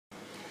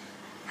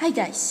Hi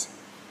guys,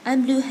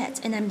 I'm Blue Hat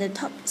and I'm the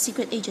top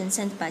secret agent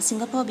sent by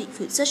Singapore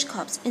Bigfoot Search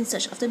Corps in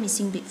search of the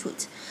missing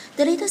Bigfoot.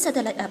 The latest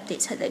satellite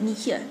updates had led me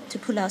here to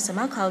Pulau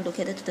Semakau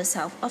located to the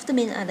south of the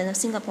main island of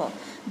Singapore,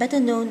 better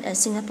known as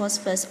Singapore's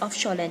first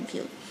offshore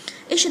landfill.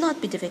 It should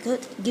not be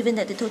difficult given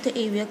that the total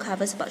area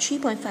covers about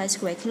 3.5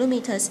 square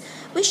kilometers,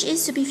 which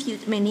is to be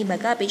fueled mainly by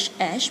garbage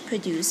ash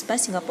produced by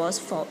Singapore's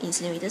 4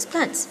 incinerators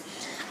plants.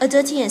 A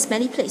dirty and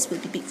smelly place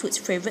would be Bigfoot's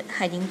favorite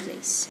hiding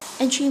place.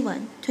 Entry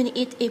 1,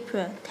 28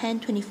 April,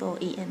 10:24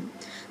 a.m.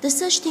 The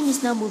search team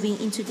is now moving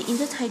into the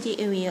intertidal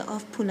area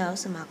of Pulau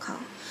Semakau.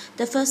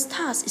 The first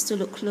task is to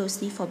look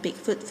closely for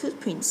Bigfoot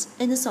footprints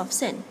in the soft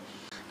sand.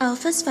 Our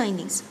first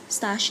findings,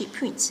 star-shaped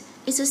prints,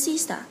 is a sea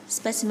star,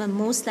 specimen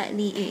most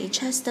likely a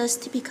Chester's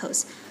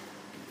typicals,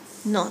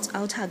 not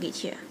our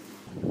target here.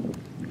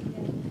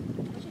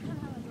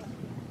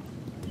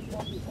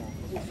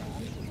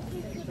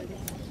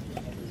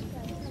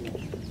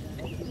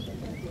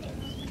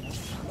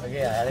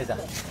 Okay, Alisa.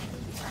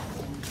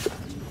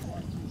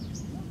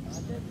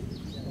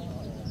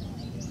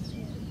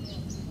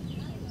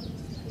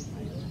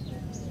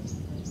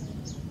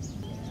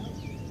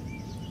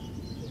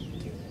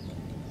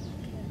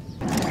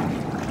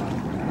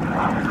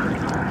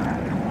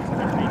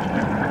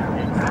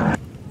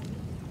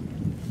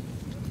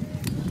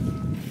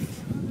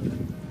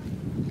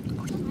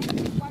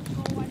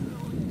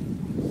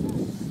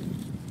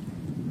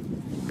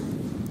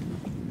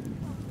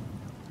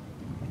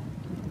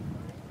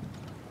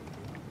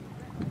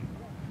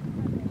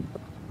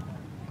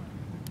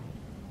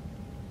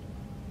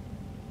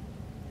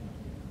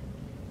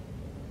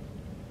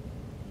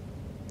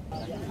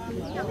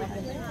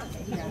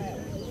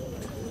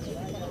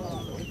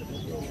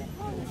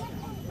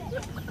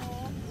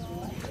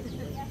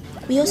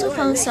 We also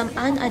found some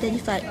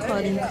unidentified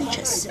crawling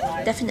creatures,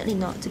 definitely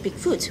not the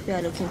Bigfoot we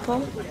are looking for.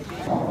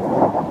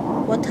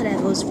 Water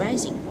levels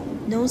rising,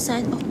 no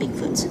sign of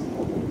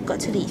Bigfoot.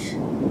 Got to leave.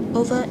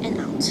 Over and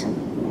out.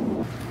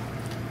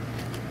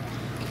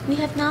 We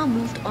have now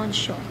moved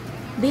onshore.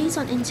 Based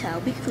on intel,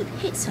 Bigfoot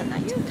hates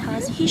sunlight,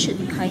 thus he should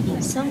be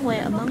hiding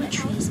somewhere among the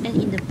trees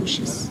and in the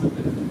bushes.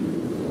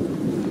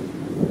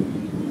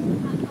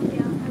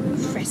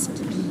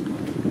 Frisky.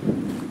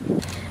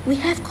 We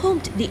have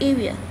combed the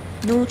area.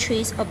 No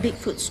trace of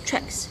Bigfoot's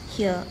tracks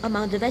here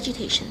among the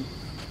vegetation.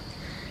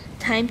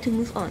 Time to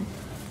move on.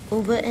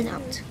 Over and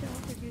out.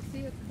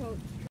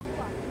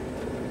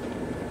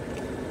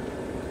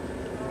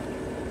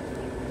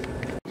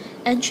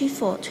 Entry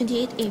 4,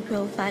 28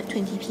 April,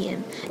 5:20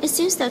 p.m. It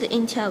seems that the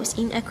intel is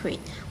inaccurate.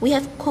 We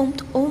have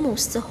combed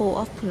almost the whole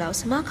of Pulau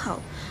Semakau.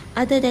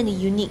 Other than the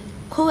unique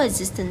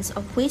coexistence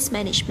of waste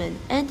management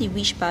and the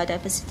rich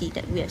biodiversity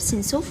that we have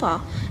seen so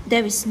far,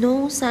 there is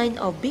no sign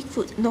of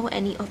Bigfoot nor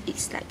any of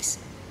its likes.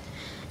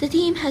 The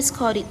team has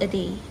called it a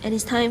day and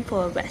it's time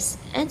for a rest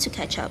and to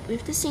catch up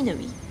with the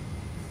scenery.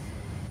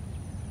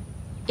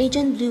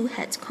 Agent Blue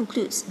Hat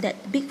concludes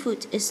that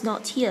Bigfoot is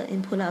not here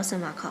in Pulau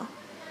Semakau.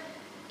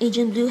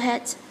 Agent Blue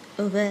Hat,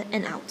 over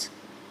and out.